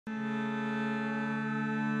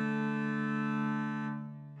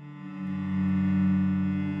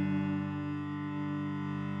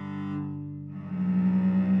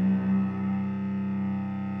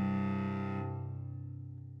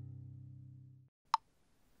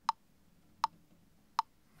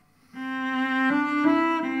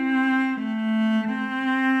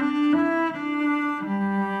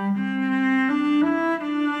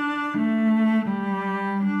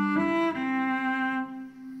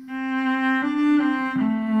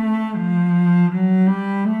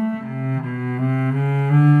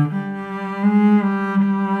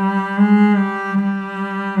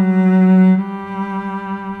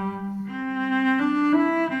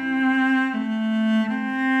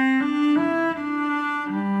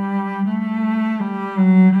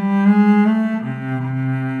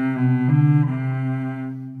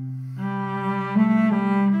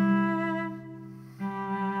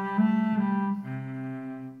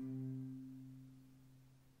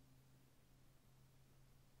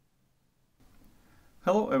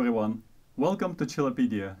Hello everyone, welcome to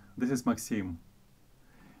Cellopedia. This is Maxim.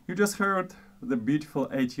 You just heard the beautiful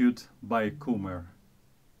etude by Kummer.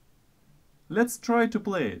 Let's try to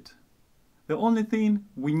play it. The only thing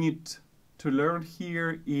we need to learn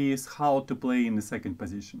here is how to play in the second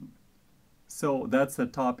position. So that's the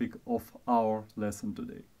topic of our lesson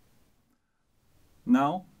today.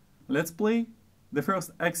 Now, let's play the first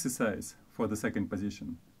exercise for the second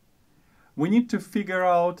position. We need to figure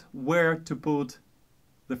out where to put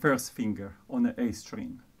the first finger on the A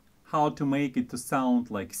string, how to make it to sound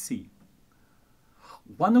like C.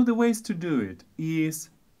 One of the ways to do it is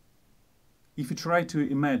if you try to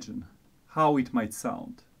imagine how it might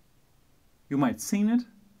sound. You might sing it,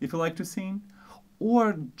 if you like to sing,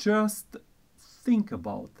 or just think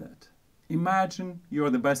about that. Imagine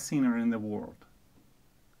you're the best singer in the world.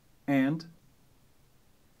 And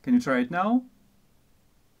can you try it now?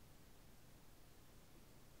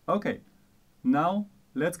 Okay, now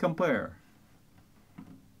let's compare.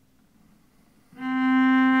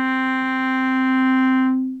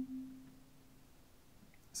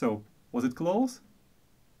 So, was it close?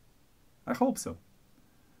 I hope so.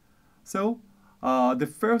 So,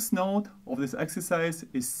 the first note of this exercise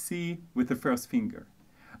is C with the first finger.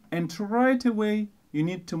 And right away, you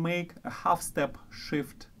need to make a half-step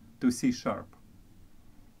shift to C sharp.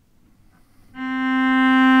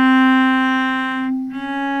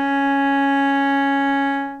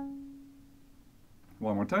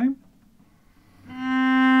 One more time.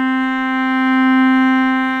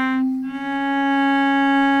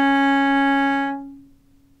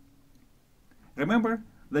 Remember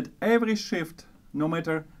that every shift, no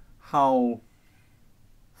matter how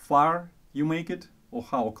far you make it or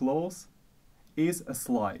how close, is a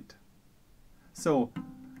slide. So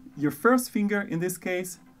your first finger in this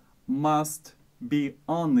case must be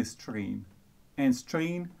on the string, and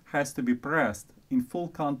string has to be pressed in full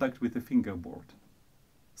contact with the fingerboard.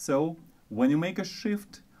 So when you make a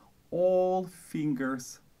shift, all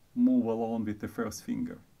fingers move along with the first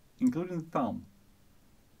finger, including the thumb.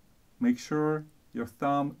 Make sure your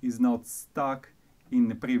thumb is not stuck in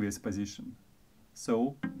the previous position.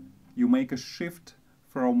 So you make a shift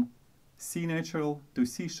from C natural to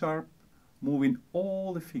C sharp, moving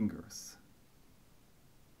all the fingers.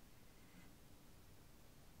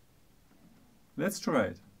 Let's try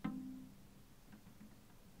it.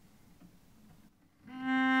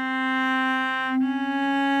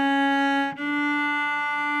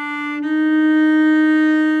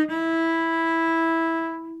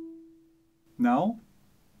 Now,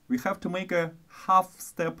 we have to make a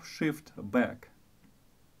half-step shift back.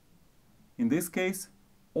 In this case,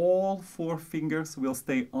 all four fingers will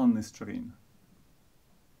stay on the string.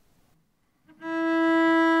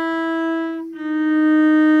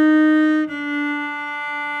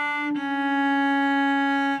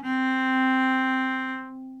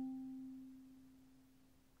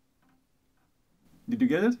 Did you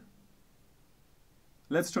get it?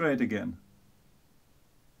 Let's try it again.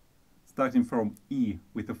 Starting from E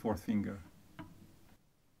with the fourth finger.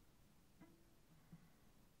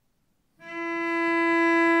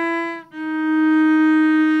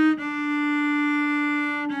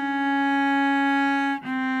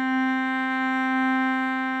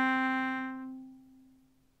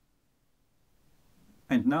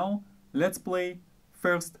 And now let's play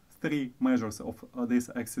first three measures of this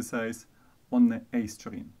exercise on the A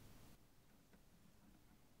string.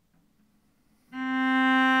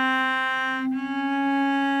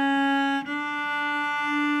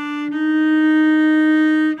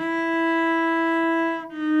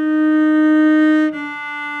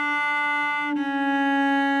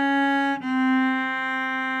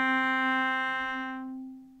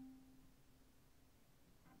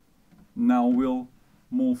 Now we'll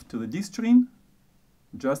move to the D string.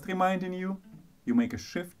 Just reminding you, you make a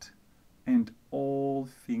shift and all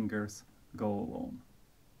fingers go along.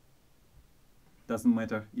 Doesn't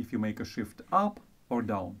matter if you make a shift up or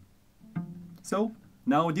down. So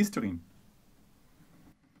now D string.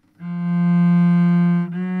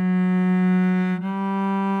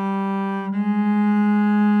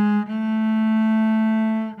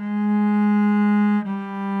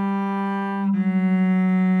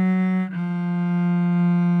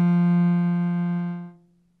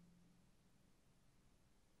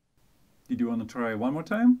 Did you want to try one more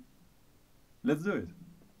time? Let's do it.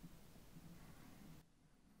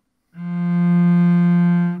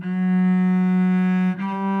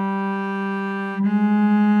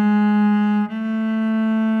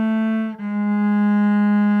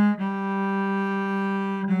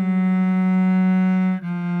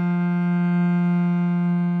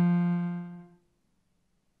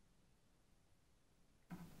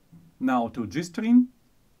 now to G string.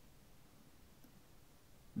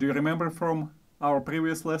 Do you remember from our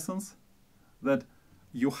previous lessons that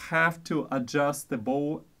you have to adjust the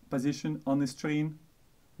bow position on the string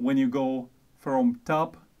when you go from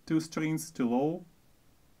top 2 strings to low?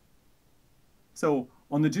 So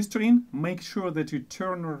on the G string, make sure that you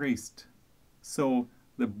turn your wrist so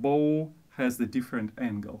the bow has the different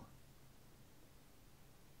angle.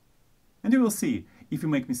 And you will see if you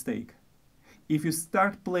make mistake. If you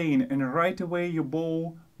start playing and right away your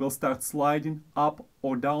bow will start sliding up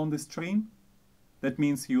or down the string, that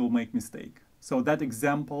means you will make mistake. So that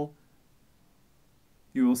example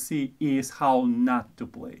you will see is how not to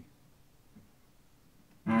play.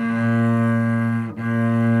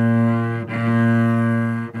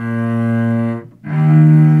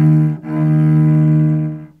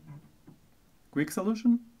 Quick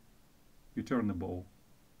solution, you turn the bow.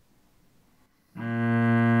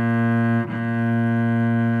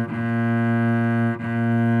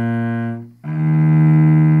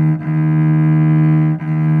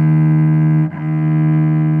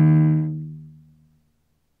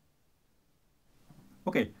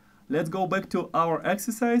 Okay, let's go back to our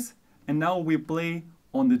exercise, and now we play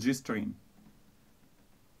on the G string.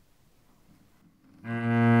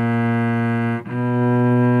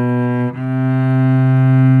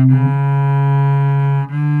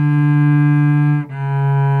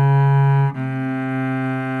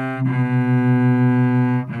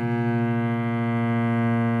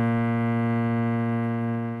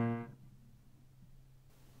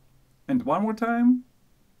 And one more time.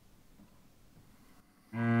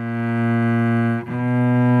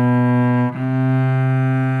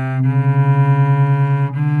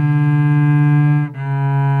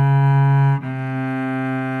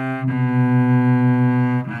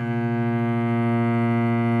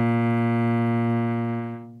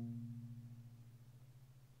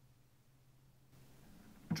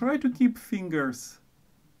 Try to keep fingers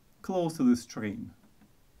close to the string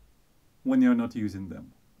when you're not using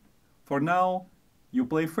them. For now, you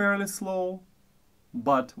play fairly slow,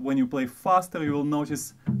 but when you play faster, you will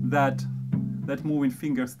notice that moving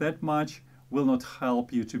fingers that much will not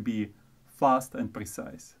help you to be fast and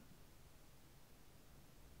precise.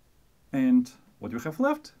 And what you have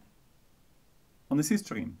left on the C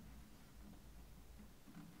string.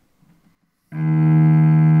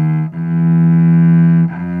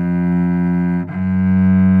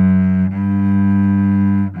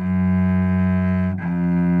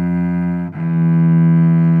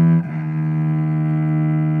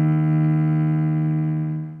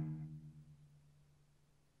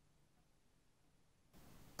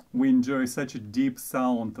 We enjoy such a deep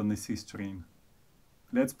sound on the C string.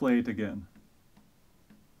 Let's play it again.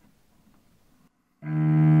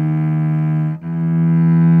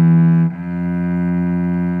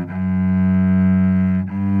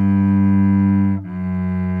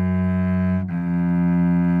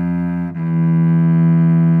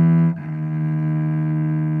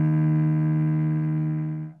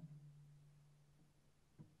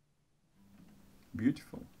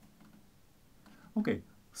 Beautiful. Okay,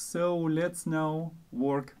 so let's now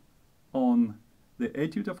work on the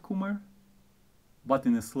etude of Kummer, but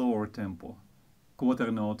in a slower tempo,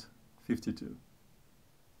 quarter note 52.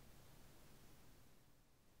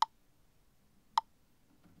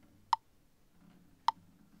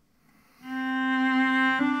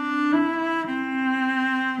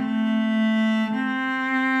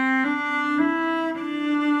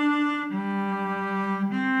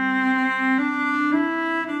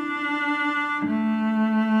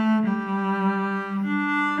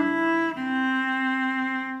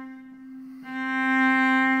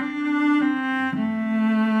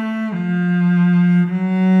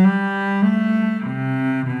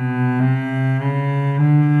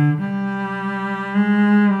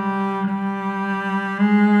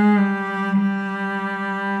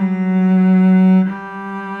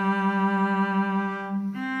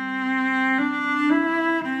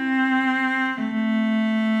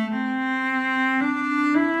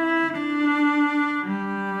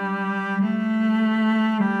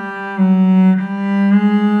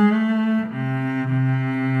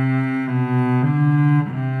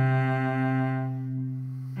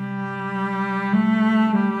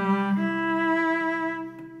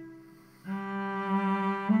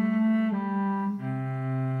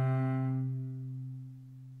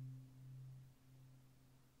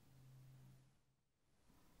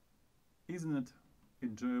 Isn't it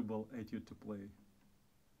enjoyable etude to play?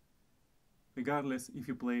 Regardless if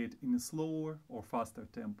you play it in a slower or faster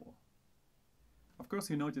tempo. Of course,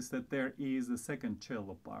 you notice that there is a second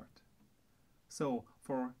cello part. So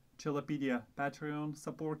for Cellopedia Patreon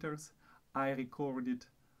supporters, I recorded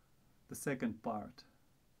the second part.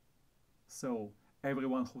 So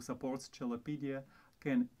everyone who supports Cellopedia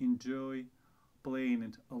can enjoy playing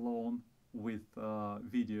it alone with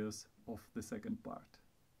videos of the second part.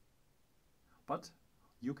 But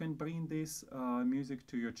you can bring this music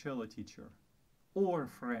to your cello teacher or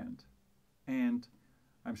friend, and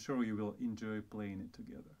I'm sure you will enjoy playing it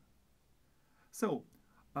together. So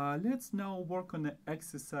let's now work on the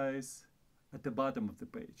exercise at the bottom of the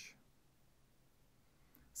page.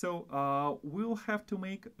 So we'll have to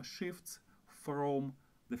make shifts from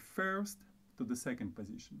the first to the second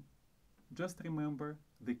position. Just remember,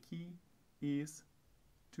 the key is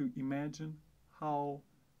to imagine how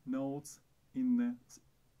notes in the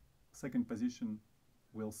second position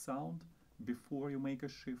will sound before you make a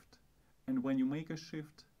shift. And when you make a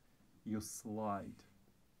shift, you slide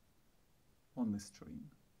on the string.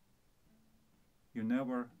 You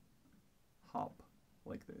never hop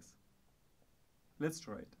like this. Let's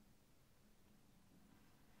try it.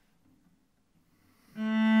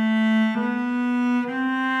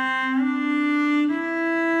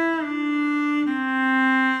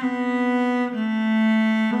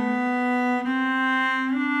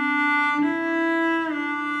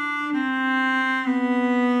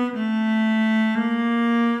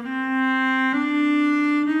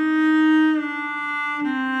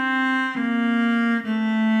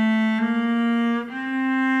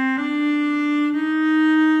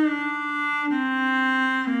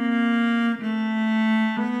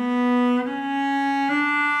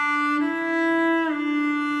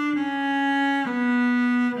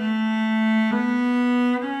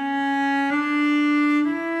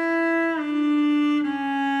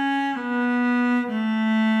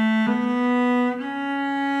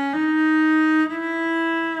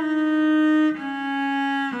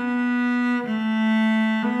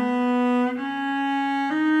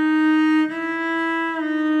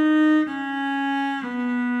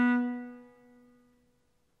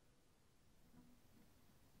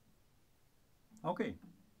 Okay.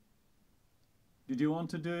 Did you want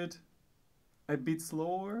to do it a bit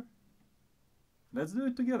slower? Let's do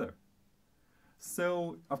it together.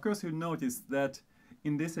 So, of course, you notice that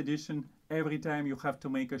in this edition, every time you have to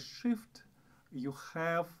make a shift, you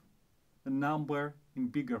have a number in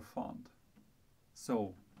bigger font.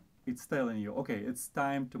 So, it's telling you, okay, it's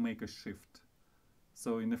time to make a shift.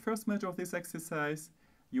 So, in the first measure of this exercise,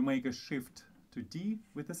 you make a shift to D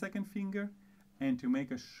with the second finger, and to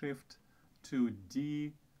make a shift to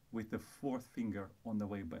D with the fourth finger on the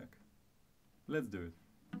way back. Let's do it.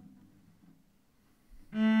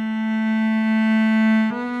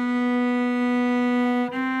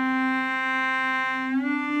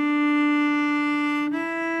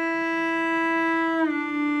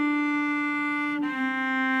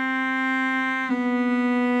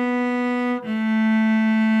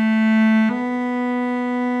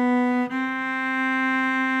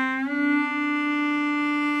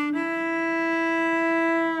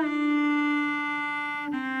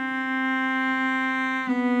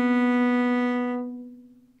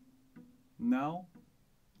 Now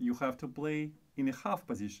you have to play in a half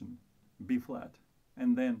position, B flat,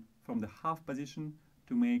 and then from the half position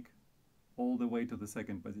to make all the way to the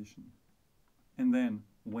second position. And then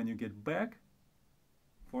when you get back,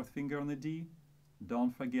 fourth finger on the D,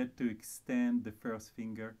 don't forget to extend the first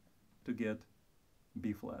finger to get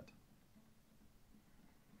B flat.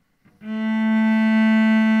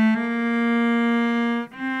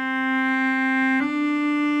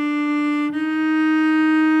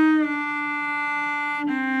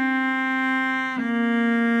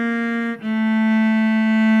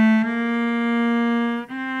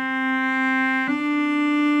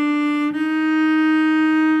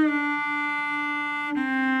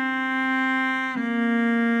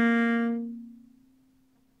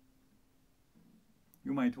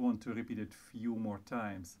 You might want to repeat it few more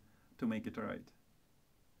times to make it right.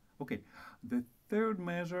 Okay, the third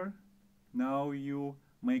measure, now you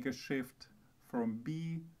make a shift from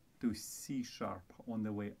B to C sharp on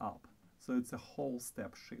the way up. So it's a whole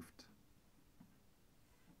step shift.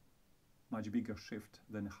 Much bigger shift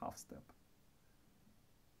than a half step.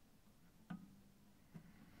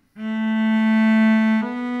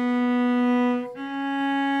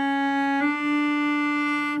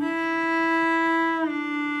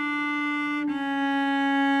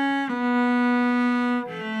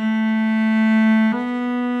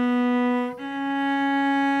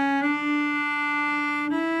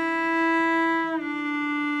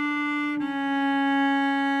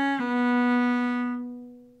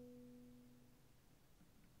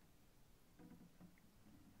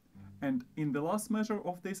 And in the last measure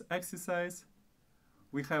of this exercise,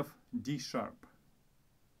 we have D sharp.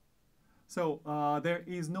 So there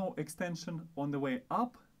is no extension on the way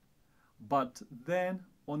up, but then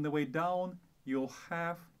on the way down you'll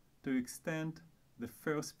have to extend the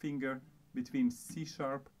first finger between C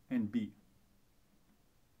sharp and B.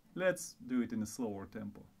 Let's do it in a slower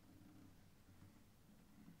tempo.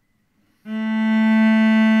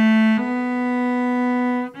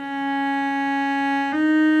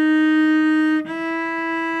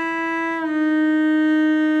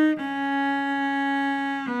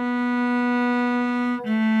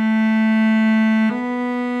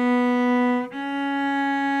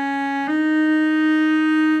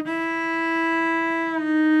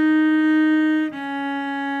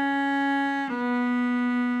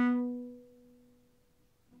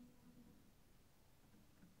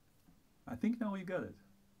 I think now you got it.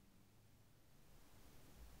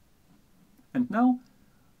 And now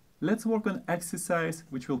let's work on exercise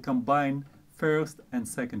which will combine first and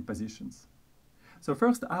second positions. So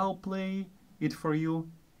first I'll play it for you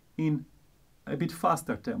in a bit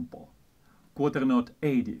faster tempo, quarter note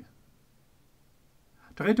 80.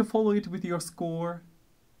 Try to follow it with your score,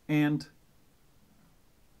 and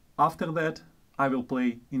after that I will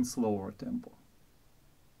play in slower tempo.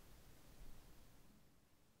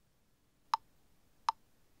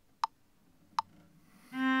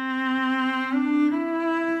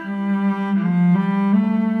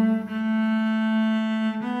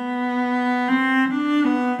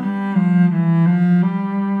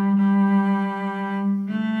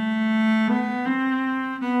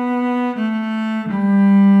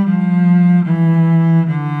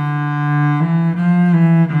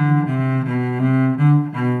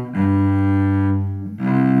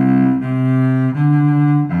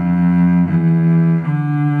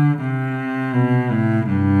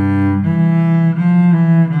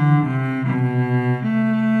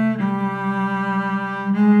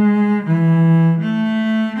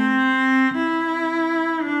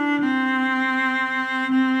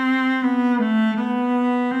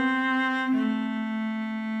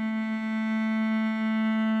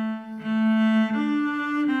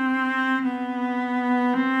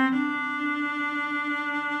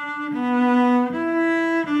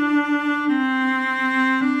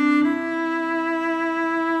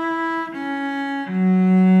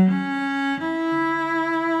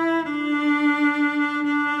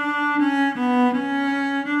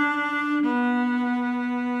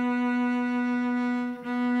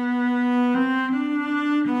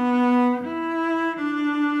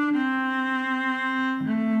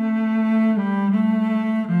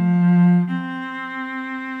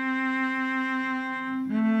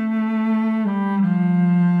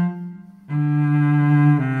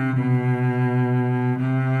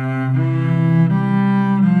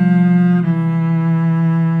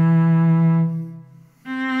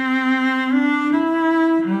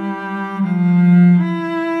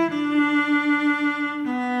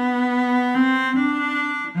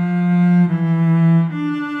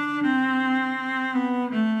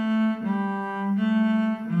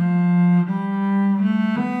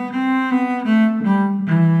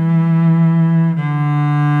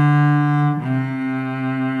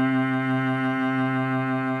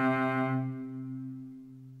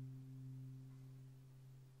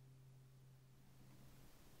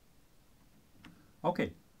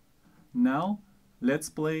 Okay, now let's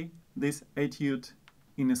play this etude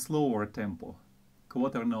in a slower tempo,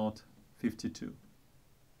 quarter note 52.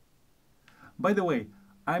 By the way,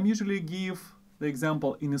 I usually give the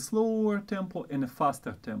example in a slower tempo and a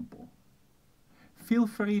faster tempo. Feel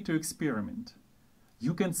free to experiment.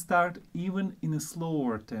 You can start even in a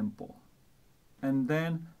slower tempo and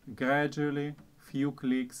then gradually, few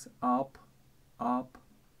clicks up, up,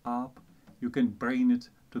 up, you can bring it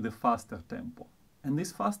to the faster tempo. And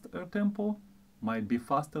this faster tempo might be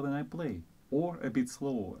faster than I play, or a bit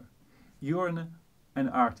slower. You're an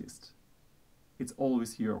artist. It's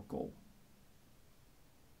always your call.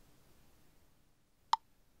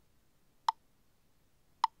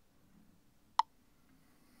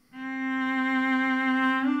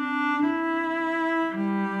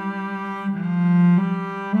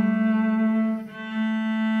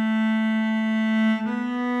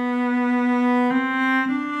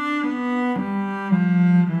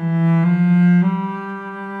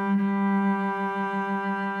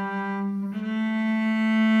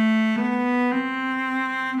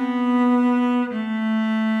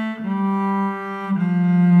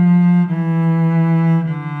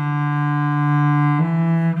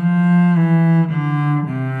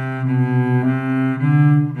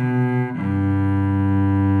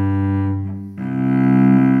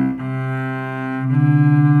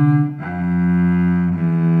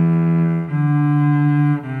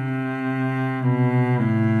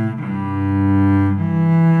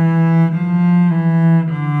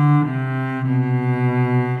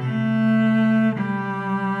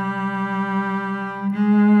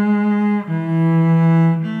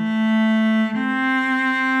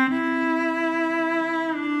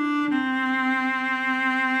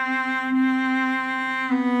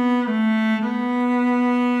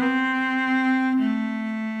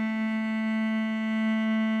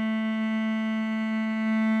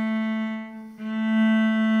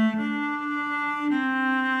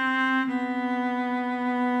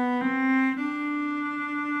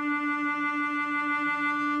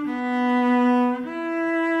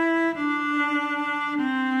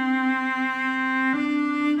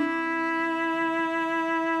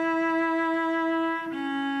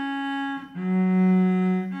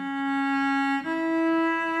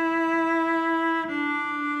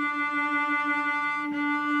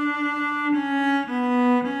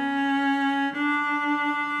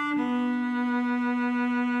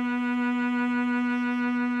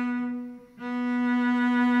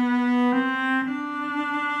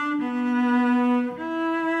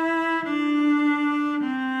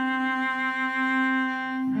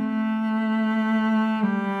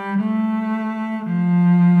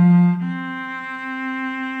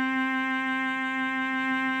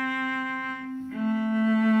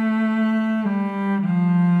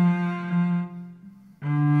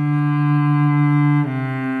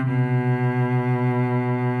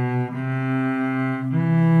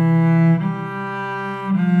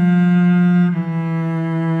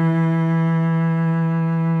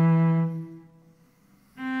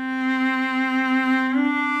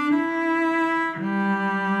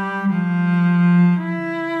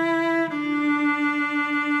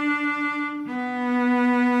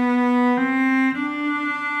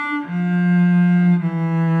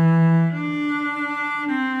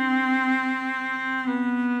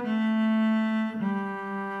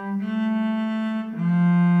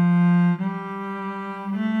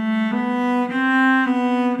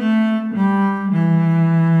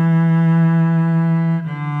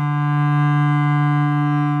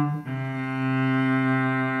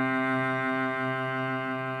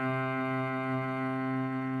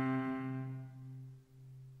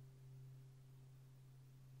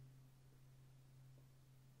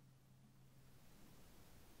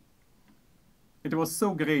 It was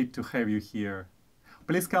so great to have you here.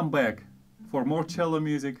 Please come back for more cello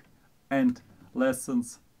music and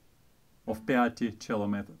lessons of Piatti cello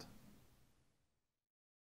method.